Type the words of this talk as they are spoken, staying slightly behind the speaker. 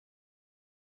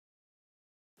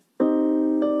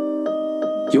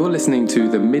You're listening to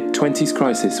The Mid-20s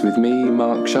Crisis with me,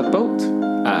 Mark Shadbolt.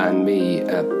 And me,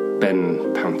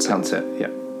 Ben Pouncer. Yeah,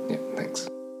 thanks.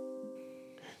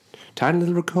 Tiny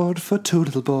little record for two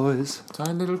little boys.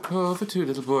 Tiny little record for two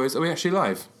little boys. Are we actually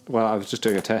live? Well, I was just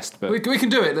doing a test, but... We can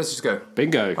do it. Let's just go.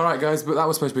 Bingo. All right, guys, but that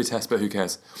was supposed to be a test, but who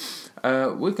cares?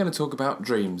 We're going to talk about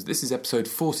dreams. This is episode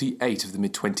 48 of The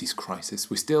Mid-20s Crisis.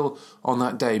 We're still on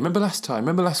that day. Remember last time?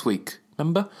 Remember last week?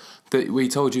 Remember? That we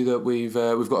told you that we've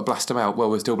got to blast them out. Well,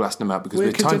 we're still blasting them out because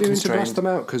we're time continuing constrained. to blast them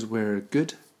out because we're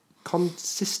good,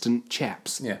 consistent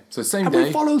chaps. Yeah, so same and day.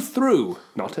 we follow through,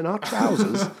 not in our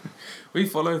trousers. We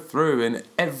follow through in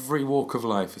every walk of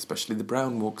life, especially the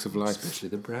brown walks of life. Especially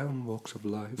the brown walks of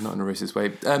life. Not in a racist way.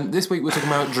 This week we're talking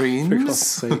about dreams.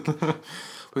 For God's sake.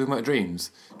 We're talking about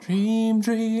dreams. Dream.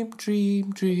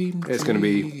 It's going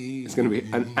to be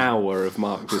an hour of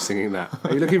Mark just singing that.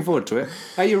 Are you looking forward to it?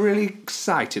 Are you really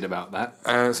excited about that?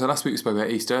 So last week we spoke about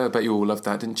Easter. I bet you all loved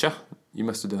that, didn't you? You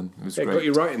must have done. It was It great. got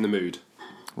you right in the mood.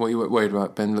 What are you worried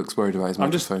about? Ben looks worried about his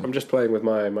microphone. I'm just playing with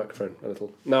my microphone a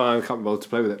little. No, I can't be bothered to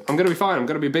play with it. I'm going to be fine. I'm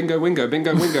going to be bingo wingo.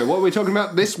 What are we talking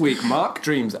about this week, Mark?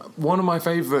 Dreams. One of my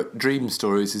favourite dream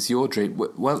stories is your dream.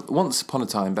 Well, once upon a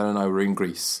time, Ben and I were in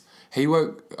Greece. He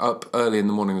woke up early in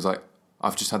the morning and was like,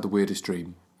 I've just had the weirdest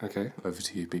dream. Okay. Over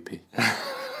to you, BP.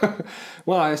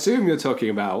 Well, I assume you're talking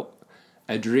about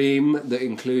a dream that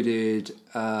included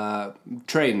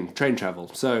train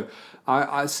travel. So,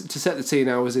 I, to set the scene,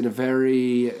 I was in a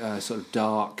very sort of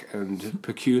dark and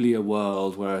peculiar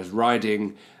world where I was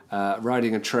riding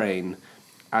a train,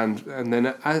 and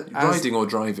then Riding or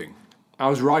driving? I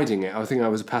was riding it. I think I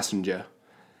was a passenger.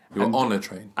 You're on a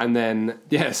train. And then,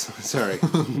 yes, sorry.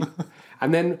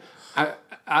 And then,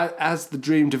 as the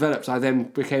dream develops, I then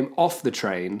became off the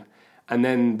train, and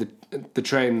then the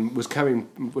train was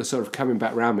sort of coming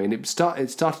back round me, and it started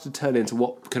to turn into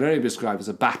what can only be described as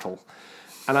a battle.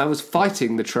 And I was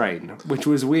fighting the train, which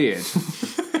was weird,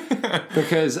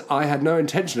 because I had no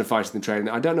intention of fighting the train.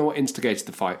 I don't know what instigated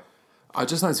the fight. I'd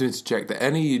just like to interject that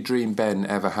any dream Ben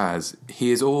ever has,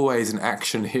 he is always an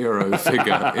action hero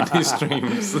figure in his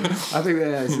dreams. I think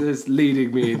that's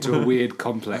leading me into a weird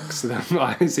complex that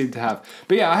I seem to have.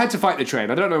 But yeah, I had to fight the train.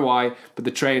 I don't know why, but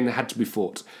the train had to be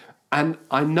fought. And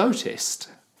I noticed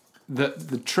that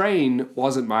the train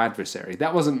wasn't my adversary.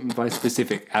 That wasn't my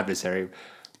specific adversary.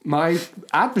 My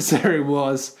adversary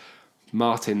was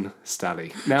Martin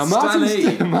Stalley. Now,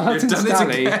 Martin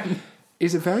Stalley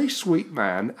is a very sweet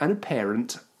man and a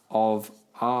parent of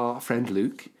our friend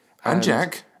Luke. And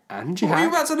Jack. And Jack. Were you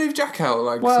about to leave Jack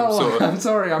out? Well, some sort of... I'm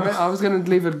sorry. I was going to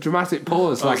leave a dramatic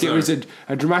pause. It was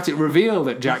a dramatic reveal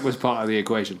that Jack was part of the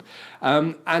equation.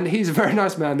 And he's a very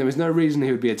nice man. There was no reason he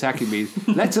would be attacking me,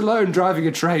 let alone driving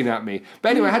a train at me. But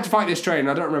anyway, I had to fight this train.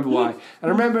 I don't remember why. And I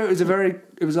remember it was a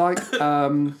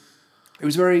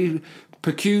very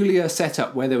peculiar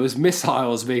setup where there was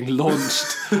missiles being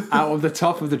launched out of the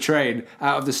top of the train,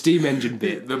 out of the steam engine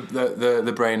bit.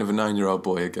 The brain of a 9-year-old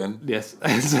boy again. Yes.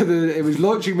 So it was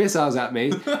launching missiles at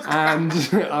me, and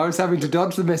I was having to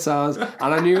dodge the missiles, and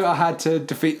I knew I had to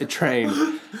defeat the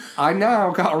train. I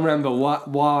now can't remember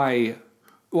why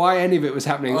any of it was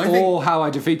happening or how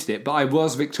I defeated it, but I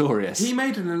was victorious. He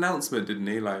made an announcement, didn't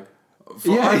he?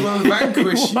 I will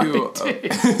vanquish you.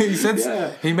 He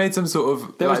said he made some sort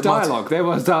of... There was dialogue. There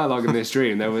was dialogue in this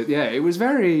dream. It was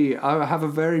very... I have a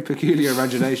very peculiar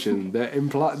imagination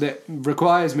that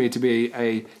requires me to be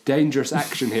a dangerous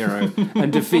action hero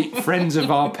and defeat friends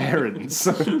of our parents.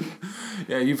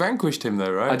 Yeah, you vanquished him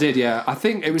though, right? I did, yeah. I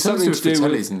think it was something to do with...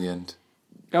 Fratelli's in the end.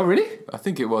 Oh, really? I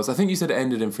think it was. I think you said it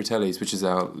ended in Fratelli's, which is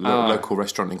our local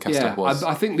restaurant in Castell. Yeah,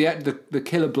 I think the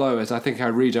killer blow is I think I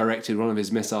redirected one of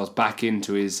his missiles back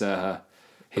into his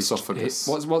esophagus.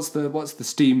 What's the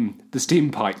steam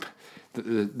pipe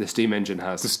that the steam engine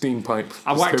has? The steam pipe.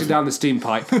 I whacked it down the steam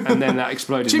pipe, and then that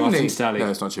exploded. Chimney. Martin Stalley. No,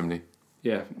 it's not chimney.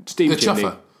 Yeah, steam the chimney.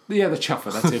 Chuffer. Yeah, the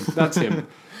chuffer. That's him. That's him.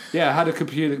 Yeah, I had a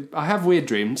computer. I have weird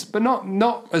dreams, but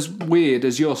not as weird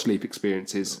as your sleep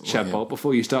experiences, Shadbolt,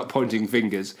 before you start pointing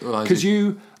fingers. Because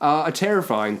you are a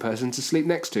terrifying person to sleep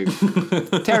next to.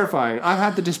 Terrifying. I've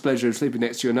had the displeasure of sleeping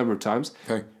next to you a number of times.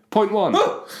 Okay. Point 1.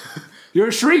 You're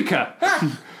a shrieker.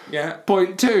 Yeah.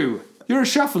 Point 2. You're a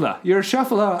shuffler. You're a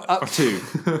shuffler up to.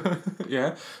 Yeah.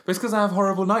 But it's because I have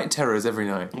horrible night terrors every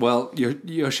night. Well,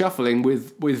 you're shuffling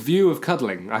with view of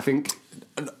cuddling, I think.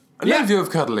 No view of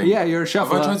cuddling. Yeah, you're a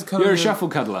shuffler. Have I tried to cuddle You're a you? shuffle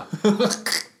cuddler.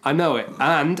 I know it.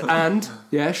 And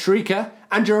yeah, shrieker.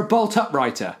 And you're a bolt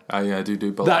uprighter. Oh yeah, I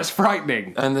do bolt. That's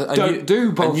frightening. And Don't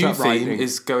do bolt a new uprighting. theme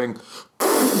is going.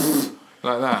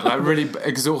 like that, like really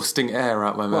exhausting air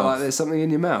out my mouth. Well, like there's something in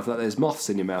your mouth, like there's moths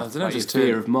in your mouth. I don't know, like just your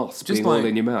fear to- of moths just being all like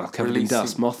in your mouth, covered in releasing-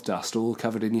 dust, moth dust, all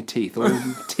covered in your teeth, all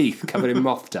teeth covered in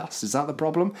moth dust. Is that the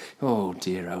problem? Oh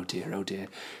dear, oh dear, oh dear.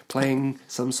 Playing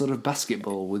some sort of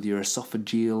basketball with your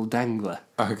esophageal dangler.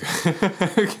 Okay.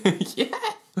 Okay, yeah,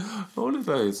 all of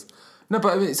those. No,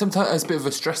 but I mean, sometimes it's a bit of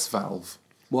a stress valve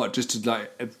What, just to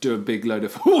like do a big load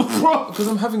of... because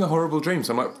I'm having a horrible dream.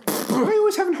 So I'm like, Why are you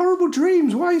always having horrible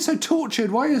dreams? Why are you so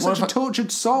tortured? Why are you such if a I-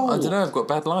 tortured soul? I don't know. I've got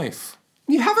bad life.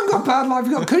 You haven't got bad life,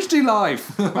 you've got cushy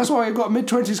life. That's why you've got a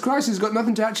mid-20s crisis. You've got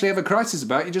nothing to actually have a crisis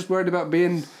about. You're just worried about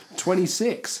being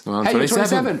 26. Well, I'm hey, you're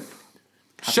 27. 27.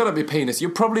 Shut up, your penis. You're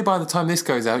probably, by the time this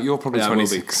goes out, you're probably Yeah, I will be.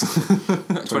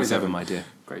 26. 27, my dear.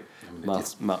 Great.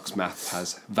 Mark's math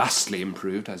has vastly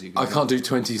improved, as you can I tell. can't do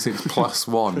 26 plus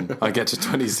 1. I get to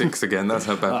 26 again. That's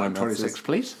how bad my math 26, is.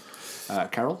 please.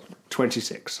 Carol,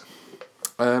 26.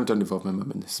 Don't involve my mum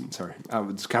in this. Sorry.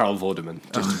 It's Carol Vorderman,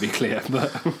 just to be clear.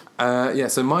 But Yeah,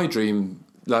 so my dream,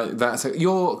 like that's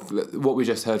what we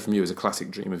just heard from you is a classic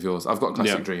dream of yours. I've got a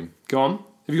classic Yeah. dream. Go on.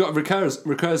 Have you got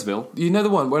Recursville? You know the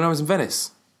one when I was in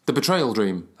Venice, the betrayal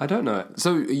dream. I don't know it.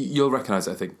 So you'll recognise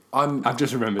it, I think. I've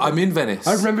just remembered I'm it. in Venice.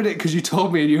 I remembered it because you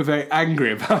told me and you were very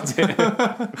angry about it.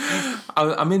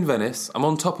 I'm in Venice. I'm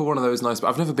on top of one of those nice.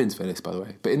 I've never been to Venice, by the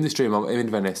way, but in this dream, I'm in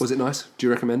Venice. Was it nice? Do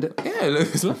you recommend it? Yeah,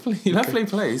 it's lovely, lovely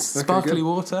place. Sparkly good.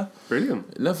 water,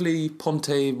 Brilliant. lovely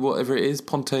Ponte, whatever it is,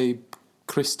 Ponte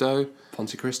Cristo.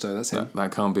 Ponte Cristo, that's it.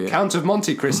 That can't be it. Count of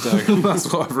Monte Cristo.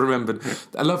 That's what I've remembered.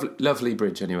 A lovely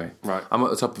bridge, anyway. Right. I'm at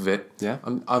the top of it. Yeah.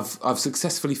 I've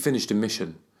successfully finished a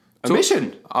mission. A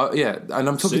mission? Yeah, and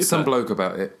I'm talking to some Super. bloke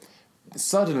about it.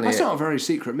 Suddenly, That's not a very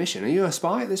secret mission. Are you a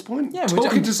spy at this point? Yeah,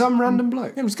 Talking to some random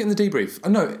bloke. Yeah, I'm just getting the debrief. I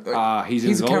know. He's a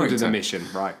involved in character. the mission,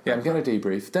 right. Yeah, I'm getting a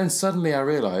debrief. Then suddenly I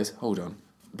realise, hold on,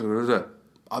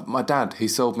 my dad, he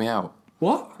sold me out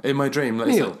What? in my dream. Like,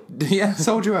 Neil? yeah,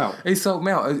 Sold you out? he sold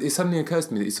me out. It suddenly occurs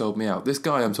to me that he sold me out. This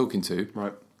guy I'm talking to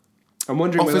Right. I'm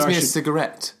wondering offers whether me I a should...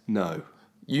 cigarette. No.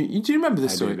 You do you remember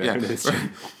this I story? do know this.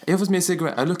 He offers me a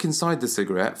cigarette. I look inside the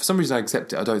cigarette. For some reason, I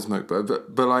accept it. I don't smoke,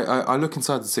 but I look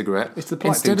inside the cigarette. It's the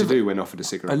polite thing to do when offered a I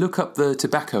cigarette. look up the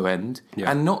tobacco end,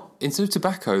 Yeah. and instead of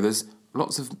tobacco, there's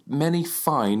lots of many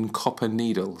fine copper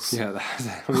needles. Yeah,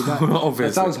 that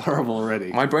Obviously. sounds horrible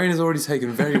already. My brain has already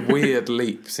taken very weird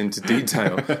leaps into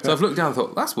detail. So I've looked down and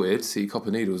thought, that's weird to see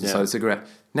copper needles inside Yeah. a cigarette.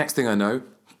 Next thing I know,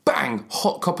 bang,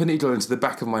 hot copper needle into the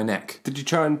back of my neck. Did you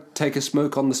try and take a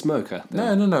smoke on the smoker?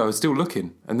 then? No, I was still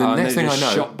looking. And then Oh, and next then thing I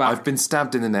just know, shot back. I've been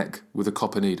stabbed in the neck with a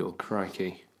copper needle.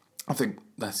 Crikey. I think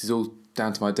that is all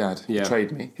down to my dad. He Yeah.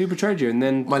 betrayed me. Who betrayed you? And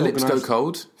then My lips go organised-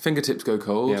 cold, fingertips go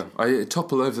cold. Yeah. I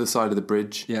topple over the side of the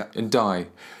bridge Yeah. and die.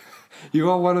 You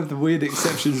are one of the weird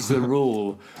exceptions to the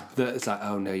rule that it's like,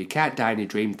 oh no, you can't die in a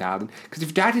dream, darling. Because if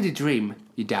you died in a dream,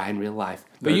 you die in real life.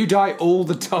 But No. you die all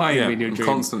the time Yeah, in your I'm dreams.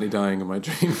 constantly dying in my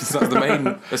dreams. That's the main.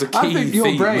 That's a key I think your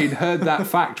theme. brain heard that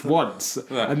fact once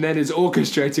Yeah. and then is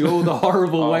orchestrating all the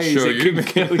horrible I'll ways show it you. can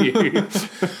kill you.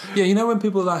 Yeah, you know when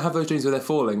people like have those dreams where they're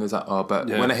falling, it's like, oh, but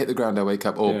Yeah. when I hit the ground, I wake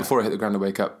up, or Yeah. before I hit the ground, I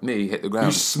wake up. Me hit the You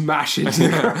ground. smash into the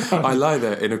ground. I lie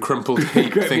there in a crumpled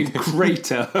heap, Great big thinking,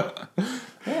 crater.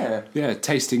 yeah. Yeah,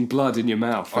 tasting blood in your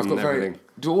mouth I've and got everything.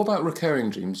 What about recurring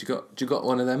dreams? You got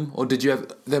one of them, or did you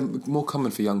have? They're more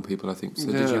common for young people, I think. So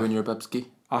did Yeah. you when you were a babski?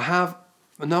 I have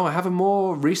a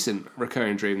more recent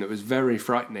recurring dream that was very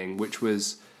frightening, which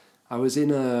was I was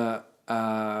in a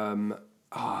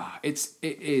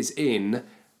it is in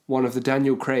one of the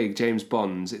Daniel Craig James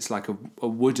Bonds. It's like a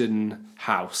wooden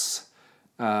house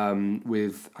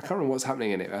with I can't remember what's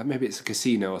happening in it. Maybe it's a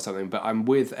casino or something. But I'm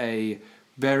with a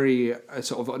very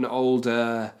sort of an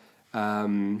older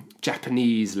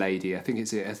Japanese lady. I think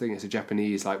it's a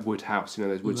Japanese like wood house. You know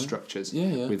those wood structures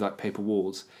Yeah. with like paper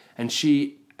walls. And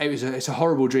it's a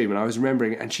horrible dream. And I was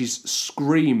remembering, and she's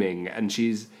screaming, and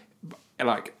she's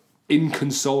like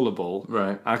inconsolable. Right.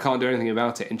 And I can't do anything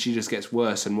about it, and she just gets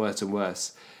worse and worse and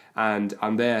worse. And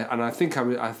I'm there, and I think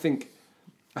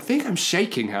I'm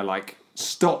shaking her like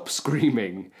stop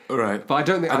screaming. Right. But I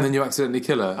don't think. And then you accidentally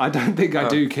kill her. I don't think I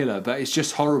do kill her, but it's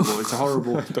just horrible. It's a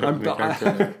horrible. I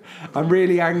kill her. I'm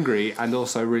really angry and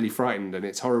also really frightened, and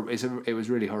it's horrible. It was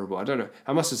really horrible. I don't know.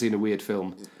 I must have seen a weird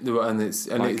film. And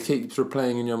it keeps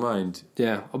replaying in your mind.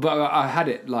 Yeah, but I had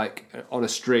it like on a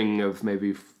string of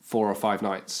maybe 4 or 5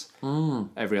 nights,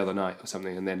 every other night or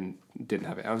something, and then didn't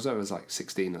have it. I was like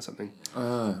 16 or something.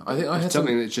 I think I had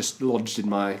Something that just lodged in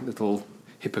my little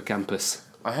hippocampus.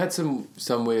 I had some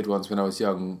weird ones when I was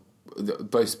young,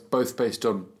 both based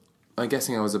on. I'm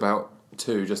guessing I was about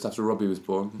 2, just after Robbie was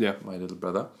born. Yeah. My little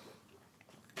brother.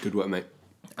 Good work, mate.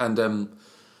 And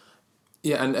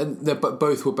Yeah, and but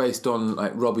both were based on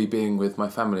like Robbie being with my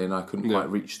family, and I couldn't quite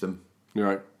reach them. You're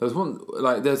right. There's one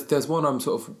like there's one I'm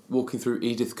sort of walking through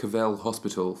Edith Cavell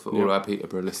Hospital for all our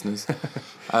Peterborough listeners,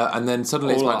 and then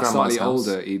suddenly it's All my our grandma's slightly house.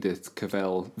 older Edith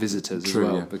Cavell visitors True,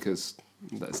 as well, yeah. because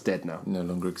that's dead now. No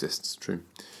longer exists. True,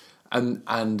 and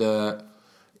I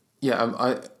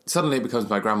suddenly it becomes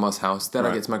my grandma's house. Then I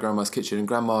Right. get to my grandma's kitchen, and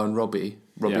Grandma and Robbie,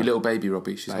 Yeah. little baby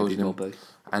Robbie, she's Baby holding him, Robbie.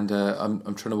 and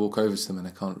I'm trying to walk over to them, and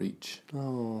I can't reach.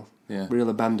 Oh, Yeah. real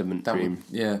abandonment dream.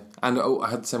 Yeah, and I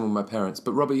had the same with my parents.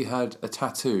 But Robbie had a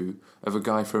tattoo of a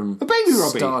guy from A baby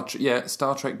Robbie?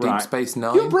 Star Trek Deep Right. Space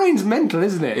Nine. Your brain's mental,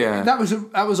 isn't it? Yeah. That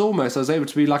was almost. I was able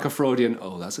to be like a Freudian.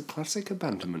 Oh, that's a classic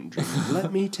abandonment dream.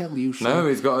 Let me tell you. Son, No,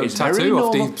 he's got a it's very tattoo of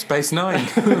normal. Deep Space Nine.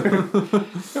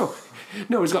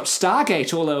 No, he's got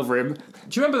Stargate all over him.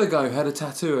 Do you remember the guy who had a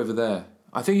tattoo over there?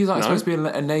 I think he's like No. supposed to be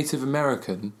a Native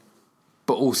American,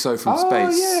 but also from Oh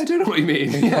space. yeah, I do know what you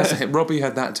mean. Yeah, Robbie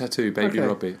had that tattoo, baby Okay.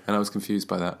 Robbie, and I was confused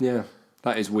by that. yeah,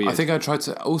 that is weird. I think I tried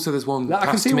to. Also, there's one I can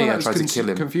past see me. why I that tried was to kill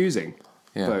him. confusing.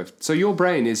 Yeah. Both. So your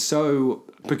brain is so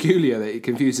peculiar that it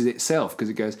confuses itself because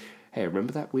it goes, "Hey,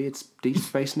 remember that weird Deep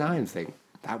Space Nine thing?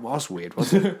 That was weird,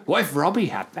 wasn't it? What if Robbie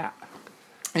had that?"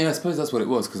 Yeah, I suppose that's what it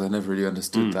was because I never really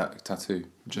understood that tattoo.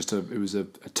 It was a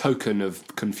token of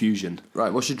confusion.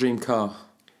 Right, what's your dream car?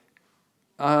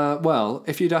 Well,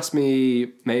 if you'd asked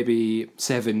me maybe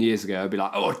 7 years ago, I'd be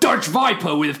like, "Oh, a Dodge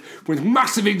Viper with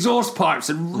massive exhaust pipes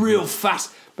and real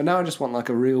fast." But now I just want like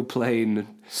a real plain.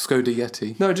 Skoda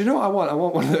Yeti. No, do you know what I want? I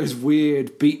want one of those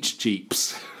weird beach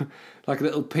jeeps, like a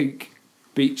little pink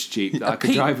beach jeep that I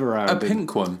could drive around. A in.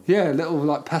 pink one. Yeah, a little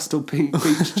like pastel pink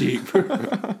beach jeep.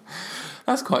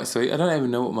 That's quite sweet. I don't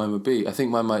even know what mine would be. I think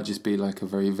mine might just be like a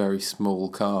very, very small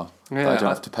car that I don't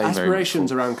have to pay very much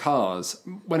aspirations for. around cars.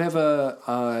 Whenever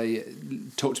I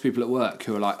talk to people at work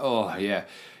who are like, "Oh yeah,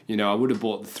 I would have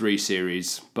bought the 3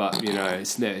 Series, but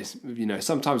it's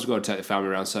sometimes we've got to take the family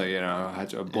around, so I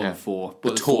bought the 4, The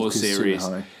but the torque 4 is too Series."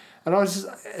 high. And I was just,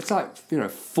 it's like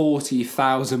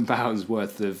 £40,000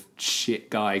 worth of shit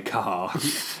guy car.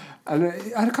 And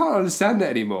I can't understand it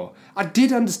anymore. I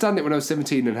did understand it when I was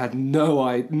 17 and had no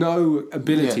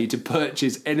ability to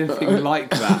purchase anything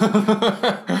like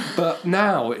that. But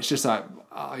now it's just like,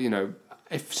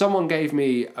 if someone gave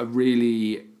me a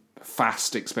really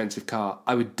fast, expensive car,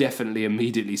 I would definitely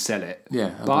immediately sell it.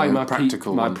 Yeah, buy a my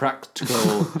practical one.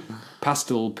 practical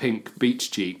pastel pink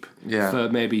beach Jeep for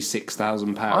maybe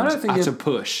 £6,000 at a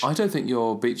push. I don't think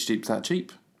your beach Jeep's that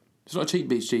cheap. It's not a cheap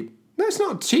beach Jeep. No, it's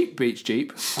not a cheap beach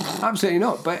Jeep. Absolutely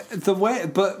not. But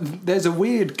there's a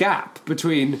weird gap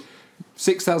between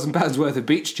 £6,000 worth of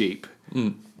beach Jeep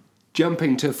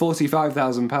jumping to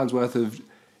 £45,000 worth of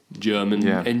German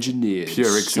engineered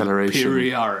Pure acceleration.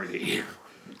 superiority.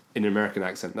 In an American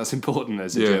accent. That's important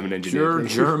as a German engineer. Pure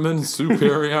German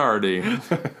superiority.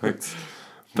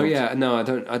 But yeah, no, I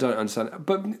don't understand.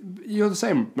 But you're the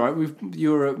same, right?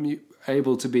 You're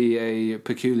able to be a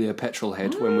peculiar petrol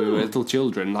head when we were little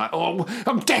children. Like, "Oh,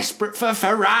 I'm desperate for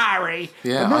Ferrari."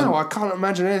 Yeah, but now I can't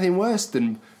imagine anything worse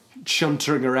than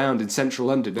chuntering around in central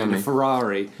London in a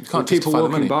Ferrari. can't With people justify the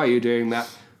walking money. by you doing that,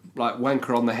 like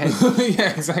wanker on the head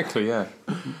Yeah, exactly, yeah.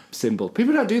 symbol.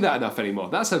 People don't do that enough anymore.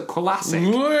 That's a classic.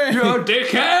 Whey! You're a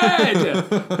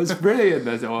dickhead. That's brilliant.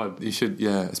 That's one. You should,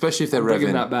 yeah. Especially if they're Bringing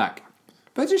revving. that back.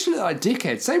 But just look like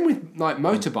dickheads. Same with like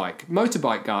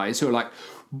motorbike guys who are like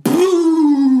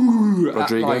boo at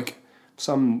Rodrigo. like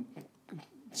some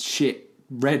shit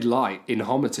red light in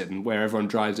Homerton where everyone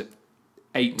drives at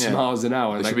 8 miles an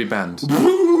hour. They Like, should be banned.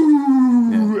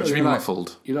 boo! Yeah, it should be You're like-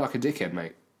 muffled. You're like a dickhead,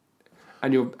 mate.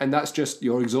 And that's just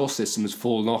your exhaust system has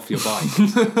fallen off your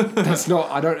bike. That's not.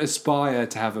 I don't aspire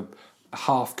to have a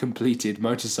half completed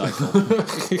motorcycle.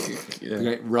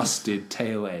 Like rusted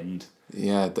tail end.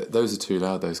 Yeah, those are too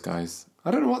loud, those guys.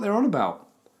 I don't know what they're on about.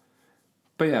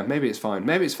 But yeah, maybe it's fine.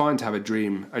 Maybe it's fine to have a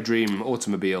dream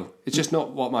automobile. It's just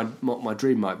not what my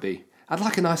dream might be. I'd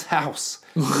like a nice house.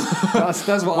 That's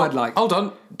what I'd like. Hold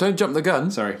on, don't jump the gun.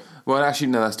 Sorry. Well, actually,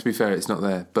 no, that's to be fair, it's not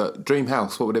there. But dream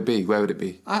house, what would it be? Where would it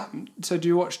be? So do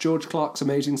you watch George Clark's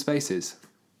Amazing Spaces?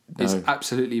 It's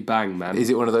absolutely bang, man. Is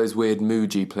it one of those weird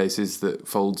Muji places that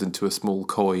folds into a small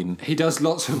coin? He does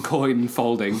lots of coin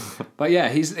folding. But yeah,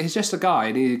 he's just a guy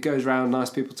and he goes around nice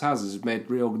people's houses and made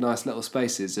real nice little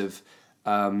spaces of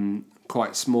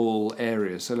quite small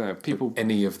areas. So no, people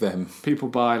Any of them. people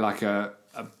buy like a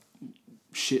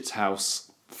shit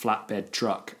house flatbed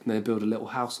truck and they build a little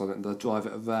house on it and they'll drive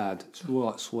it a vad. It's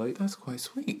right sweet. That's quite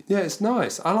sweet. Yeah, it's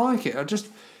nice. I like it.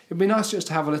 It'd be nice just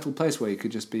to have a little place where you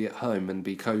could just be at home and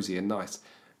be cosy and nice.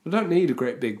 I don't need a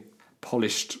great big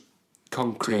polished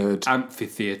concrete Turd.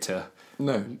 amphitheatre.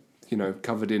 No.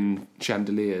 covered in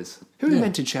chandeliers. Who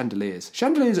invented chandeliers?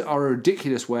 Chandeliers are a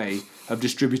ridiculous way of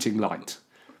distributing light.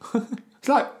 It's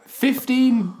like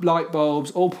 15 light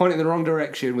bulbs all pointing in the wrong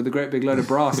direction with a great big load of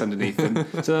brass underneath them,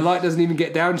 so the light doesn't even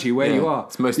get down to you where you are.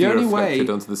 It's mostly reflected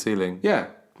onto the ceiling. Yeah.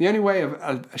 The only way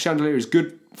a chandelier is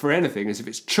good for anything is if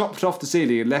it's chopped off the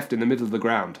ceiling and left in the middle of the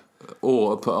ground.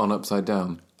 Or put on upside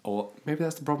down. Or maybe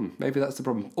that's the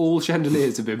problem. All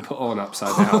chandeliers have been put on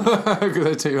upside down. Because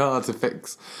they're too hard to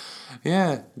fix.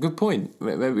 Yeah, good point.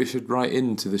 Maybe we should write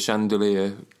into the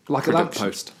chandelier. Like a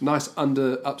lamppost. Nice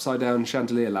upside down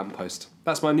chandelier lamppost.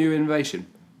 That's my new innovation.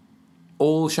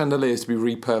 All chandeliers to be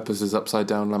repurposed as upside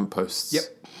down lampposts. Yep.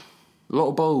 A lot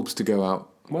of bulbs to go out.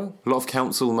 Well, a lot of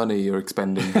council money you're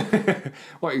expending.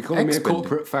 What, are you calling me a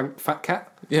corporate fat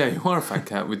cat? Yeah, you are a fat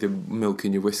cat with your milk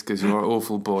in your whiskers. You're an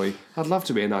awful boy. I'd love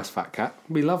to be a nice fat cat.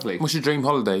 It'd be lovely. What's your dream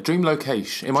holiday? Dream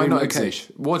location? It might not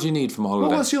exist. What do you need from a holiday?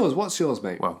 Well, what's yours,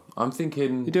 mate? Well, I'm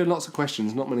thinking... You're doing lots of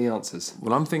questions, not many answers.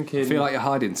 Well, I'm thinking... I feel like you're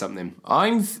hiding something.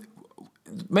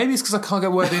 Maybe it's because I can't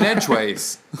get word in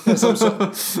edgeways.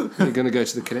 You're going to go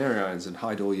to the Canary Islands and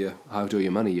hide all your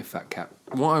money, you fat cat.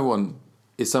 What I want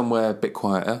is somewhere a bit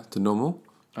quieter than normal.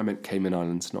 I meant Cayman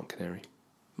Islands, not Canary.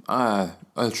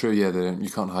 True, yeah, you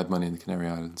can't hide money in the Canary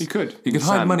Islands. You could. You can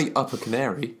hide money up a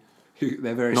canary.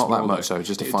 They're very not small. Not that much, though,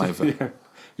 just a fiver. Yeah.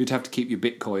 You'd have to keep your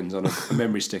bitcoins on a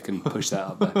memory stick and push that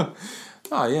up there.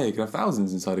 Oh, yeah, you could have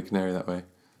thousands inside a canary that way.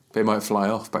 But it might fly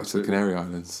off back to the Canary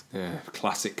Islands. Yeah,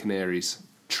 classic canaries.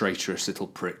 Traitorous little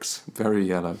pricks. Very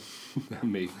yellow.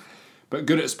 Me. But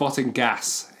good at spotting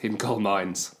gas in coal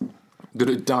mines. Good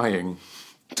at dying.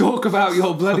 Talk about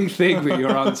your bloody thing that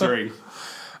you're answering.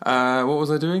 What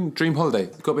was I doing? Dream holiday.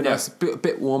 Got to be nice. A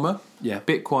bit warmer. Yeah.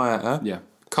 Bit quieter. Yeah.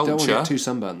 Culture. Don't want to get too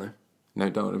sunburned, though. No,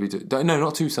 don't want to be no,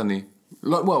 not too sunny.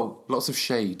 Lots of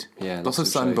shade. Yeah, lots of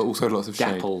sun, shade. But also lots of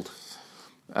shade. Dappled.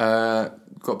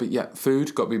 Got to be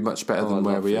food. Got to be much better than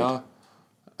where we are.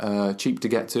 Cheap to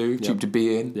get to. Cheap to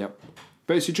be in. Yep.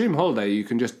 But it's your dream holiday. You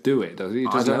can just do it, doesn't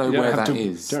it? I don't know where that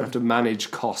is. You don't have to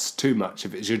manage costs too much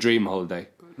if it's your dream holiday.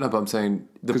 No, but I'm saying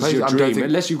the Because place. your I dream, don't think,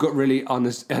 unless you've got really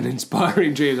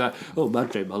uninspiring dreams, like, my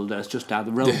dream holiday is just down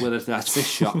the road with a nice fish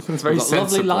shop. It's very We've got lovely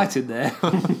sensible. light in there.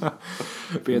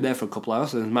 Being there for a couple of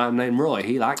hours. There's a man named Roy.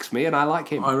 He likes me, and I like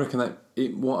him. I reckon that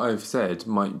what I've said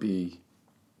might be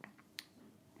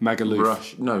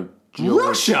Magaluf.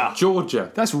 Russia.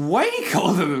 Georgia. That's way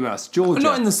colder than us. Georgia.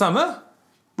 Not in the summer.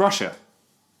 Russia.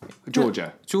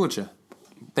 Georgia. Yeah, Georgia.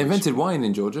 They invented wine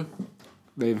in Georgia.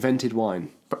 They invented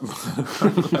wine.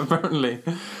 Apparently.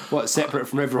 What, separate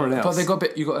from everyone else?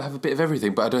 But you got to have a bit of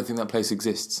everything, but I don't think that place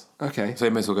exists. Okay. So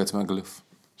you may as well go to Magaluf.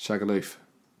 Shagaloof.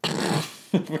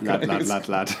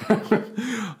 lad.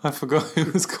 I forgot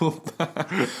it was called that.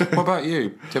 What about you?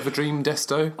 Do you have a dream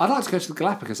desto? I'd like to go to the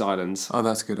Galapagos Islands. Oh,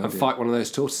 that's a good idea. And fight one of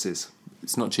those tortoises.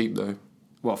 It's not cheap, though.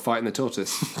 What, fighting the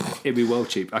tortoise? It'd be well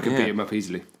cheap. I could beat him up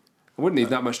easily. I wouldn't need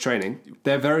that much training.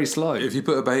 They're very slow. If you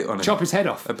put a bait on it. Chop his head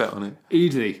off. A bet on it.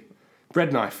 Easily.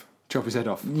 Bread knife. Chop his head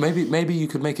off. Maybe you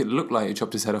could make it look like he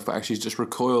chopped his head off, but actually just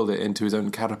recoiled it into his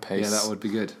own carapace. Yeah, that would be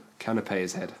good. Canapé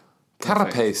his head.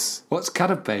 Carapace. What's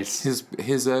carapace? His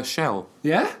shell.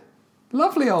 Yeah?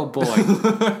 Lovely old boy.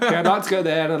 Yeah, I'd like to go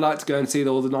there, and I'd like to go and see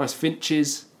all the nice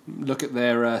finches, look at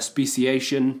their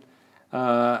speciation.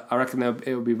 I reckon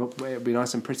it would be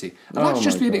nice and pretty. I'd like to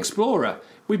just be an explorer.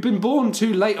 We've been born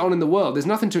too late on in the world. There's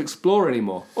nothing to explore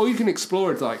anymore. All you can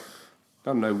explore is, like, I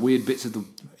don't know, weird bits of the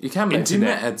You can internet. Have you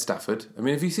met Ed Stafford? I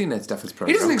mean, have you seen Ed Stafford's He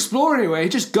programme? doesn't explore anywhere. He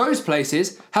just goes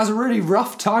places, has a really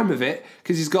rough time of it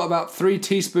because he's got about 3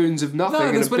 teaspoons of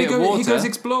nothing and a bit of water. He goes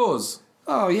explores.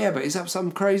 Oh yeah, but he's up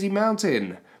some crazy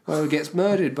mountain where he gets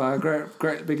murdered by a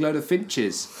great big load of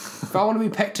finches. If I want to be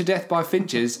pecked to death by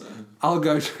finches, I'll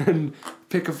go and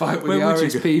pick a fight with Where the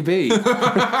would you RSPB.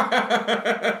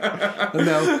 And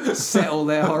they'll settle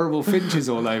their horrible finches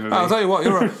all over me. I'll tell you what,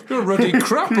 you're a ruddy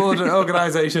crap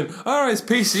organisation.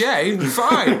 RSPCA,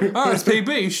 fine.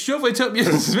 RSPB, shove it up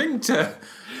your sphincter.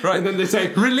 Right, And then they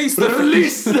say, release the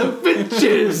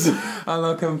finches! and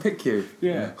I'll come and pick you.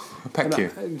 Yeah. I'll peck you.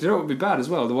 Do you know what would be bad as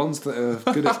well? The ones that are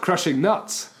good at crushing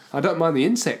nuts. I don't mind the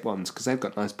insect ones because they've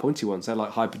got nice pointy ones. They're like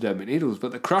hypodermic needles.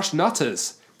 But the crushed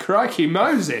nutters, crikey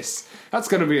Moses, that's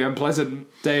going to be an unpleasant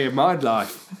day of my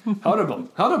life. Horrible.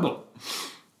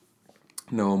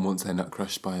 No one wants their nut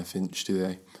crushed by a finch, do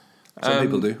they? Some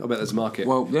people do. I bet there's a market.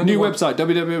 Well, the only New one- website,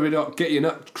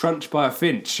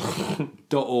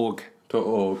 www.getyournutcrunched.org.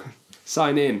 .org.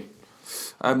 Sign in.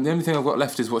 The only thing I've got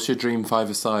left is what's your dream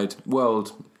five-a-side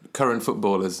world? current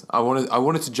footballers. I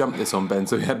wanted to jump this on Ben,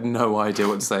 so he had no idea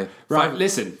what to say. Right,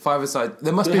 listen. 5-a-side.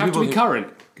 There must They be have people to be current,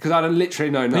 because I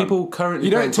literally know none. People currently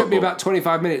You know, playing it took me football. about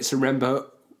 25 minutes to remember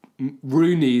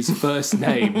Rooney's first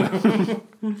name.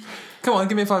 Come on,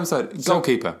 give me a 5-a-side.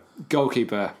 Goalkeeper.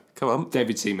 Goalkeeper, Come on.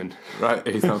 David Seaman. Right,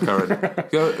 he's not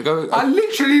current. Go. I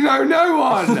literally know no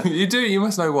one. You do. You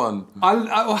must know one.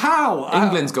 How?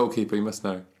 England's goalkeeper. You must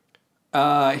know.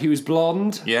 He was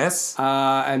blonde. Yes.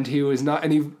 And he was not,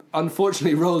 and he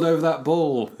unfortunately rolled over that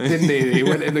ball, didn't he? He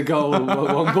went in the goal at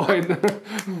one point.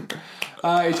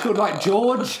 He's called like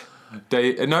George.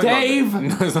 Dave. No, Dave.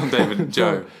 No, it's not David.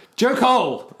 Joe. Joe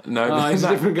Cole. No, he's a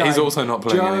different guy. He's also not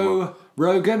playing Joe anymore.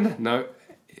 Rogan. No.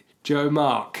 Joe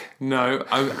Mark. No,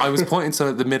 I was pointing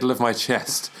to the middle of my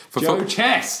chest. For Joe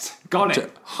Chest. Got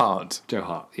it. Hart. Joe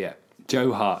Hart. Yeah.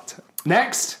 Joe Hart.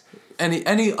 Next. Any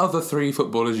other 3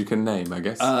 footballers you can name? I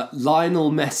guess. Lionel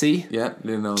Messi. Yeah,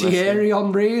 Lionel Messi. Thierry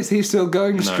Henry. Is he still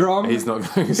going No, strong? he's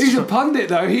not going He's strong. a pundit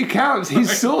though. He counts.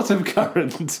 He's sort of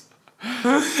current.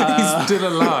 He's still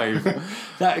alive.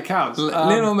 That counts.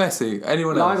 Lionel Messi.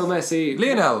 Anyone else? Lionel Messi.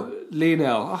 Lionel.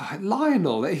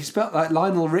 Lionel. He spelled like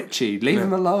Lionel Richie. Leave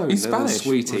him alone. He's little Spanish.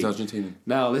 Sweetie. He's Argentinian.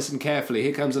 Now listen carefully.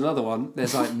 Here comes another one.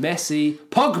 There's like Messi.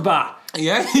 Pogba.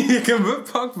 Yeah, you can put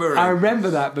Pogba in. I remember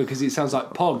that because it sounds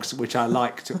like Pogs, which I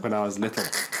liked when I was little.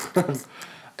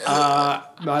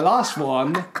 My last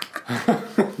one.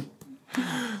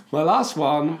 My last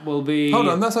one will be... Hold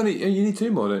on, that's only... You need 2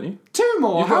 more, don't you? 2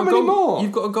 more? You've How got a many more?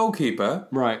 You've got a goalkeeper.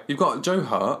 Right. You've got Joe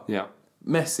Hart. Yeah.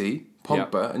 Messi.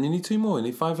 Pogba. And you need 2 more. You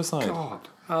need 5-a-side. God.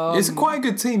 It's quite a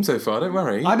good team so far, don't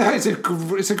worry. I know, it's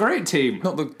a great team.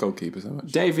 Not the goalkeeper so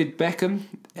much. David Beckham.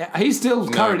 He's still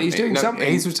current. He's doing something.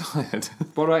 He's retired.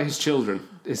 What about his children?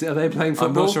 Are they playing I'm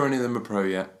football? not sure any of them are pro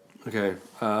yet. Okay.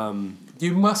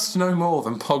 You must know more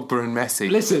than Pogba and Messi.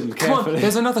 Listen Come on, carefully.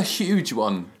 there's another huge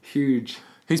one. Huge.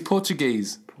 He's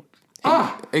Portuguese.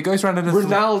 Ah! It goes around in a...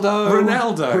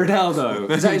 Ronaldo.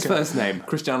 Is that his first name?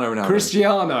 Cristiano Ronaldo.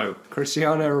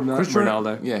 Cristiano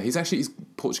Ronaldo. Yeah, he's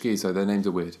Portuguese, so their names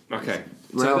are weird. Okay.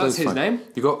 So Ronaldo's that's his fine. name?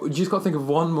 You just got to think of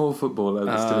one more footballer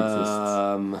that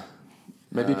still exists.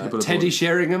 Maybe people are Teddy bored.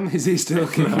 Sheringham, is he still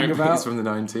kicking He's about? from the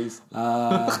 90s.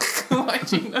 Why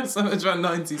do you know so much about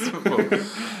 90s football?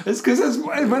 It's because that's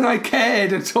when I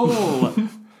cared at all.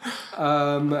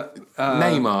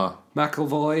 Neymar.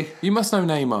 McAvoy. You must know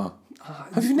Neymar.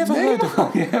 Have you never heard of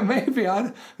him? Yeah, maybe.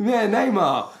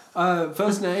 Neymar.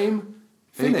 First name?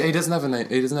 He doesn't have a name.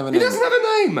 He doesn't have a He name. doesn't have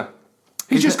a name.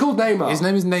 He's just called Neymar. His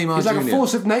name is Neymar He's like Jr. a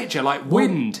force of nature, like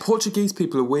wind. Portuguese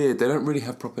people are weird. They don't really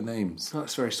have proper names.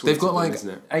 That's very sweet. They've got of them, like isn't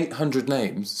it? 800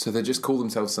 names, so they just call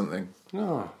themselves something.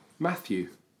 Oh, Matthew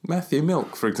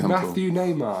Milk, for example. Matthew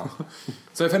Neymar.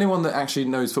 So if anyone that actually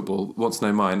knows football wants to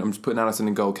know mine, I'm just putting Alisson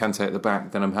in goal, Kante at the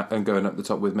back, then I'm going up the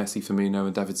top with Messi, Firmino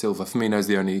and David Silva. Firmino's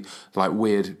the only like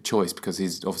weird choice because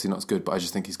he's obviously not as good, but I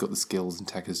just think he's got the skills and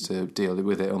techers to deal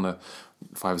with it on a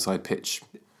 5-a-side pitch.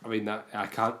 I mean, I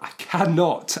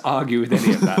cannot argue with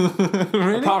any of that.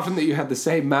 Really? Apart from that, you had the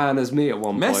same man as me at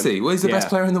one point. Messi? Well, he's the best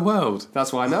player in the world.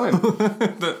 That's why I know him.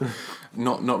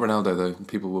 Not Ronaldo, though.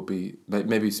 People will be...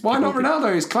 Maybe. Why not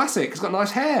Ronaldo? He's classic. He's got nice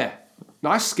hair.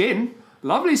 Nice skin.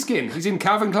 Lovely skin. He's in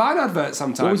Calvin Klein adverts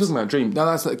sometimes. What are we talking about? Dream? No,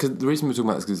 that's because the reason we're talking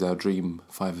about this is because our dream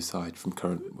 5-a-side from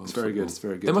current world It's very football. good. It's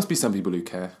very good. There must be some people who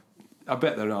care. I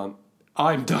bet there aren't.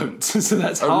 I don't. So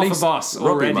that's At half least of us Robbie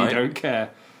already might. don't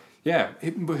care. Yeah.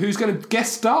 Who's going to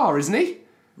guest star, isn't he?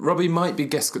 Robbie might be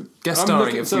guest I'm starring.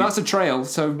 looking- so that's a trail.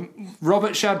 So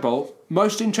Robert Shadbolt,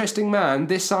 most interesting man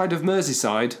this side of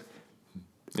Merseyside,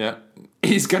 Yeah.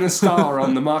 is going to star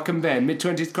on the Mark and Ben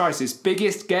Mid-20th Crisis.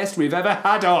 Biggest guest we've ever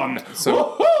had on.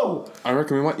 So- Woohoo! I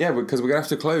reckon we might, because we're going to have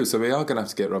to close, so we are going to have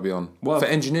to get Robbie on. Well- for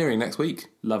engineering next week.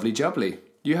 Lovely jubbly.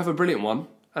 You have a brilliant one.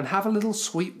 And have a little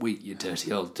sweet wheat, you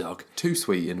dirty old dog. Too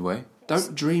sweet in a way.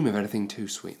 Don't dream of anything too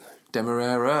sweet, though.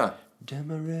 Demerara.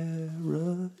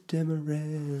 Demerara,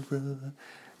 Demerara,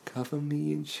 cover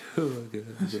me in sugar.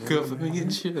 Cover me in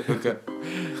sugar.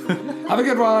 Have a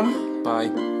good one. Bye.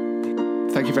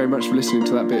 Thank you very much for listening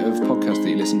to that bit of podcast that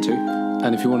you listened to.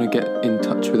 And if you want to get in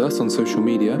touch with us on social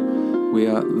media, we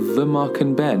are The Mark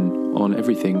and Ben on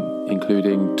everything,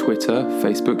 including Twitter,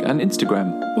 Facebook and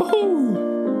Instagram. Woohoo!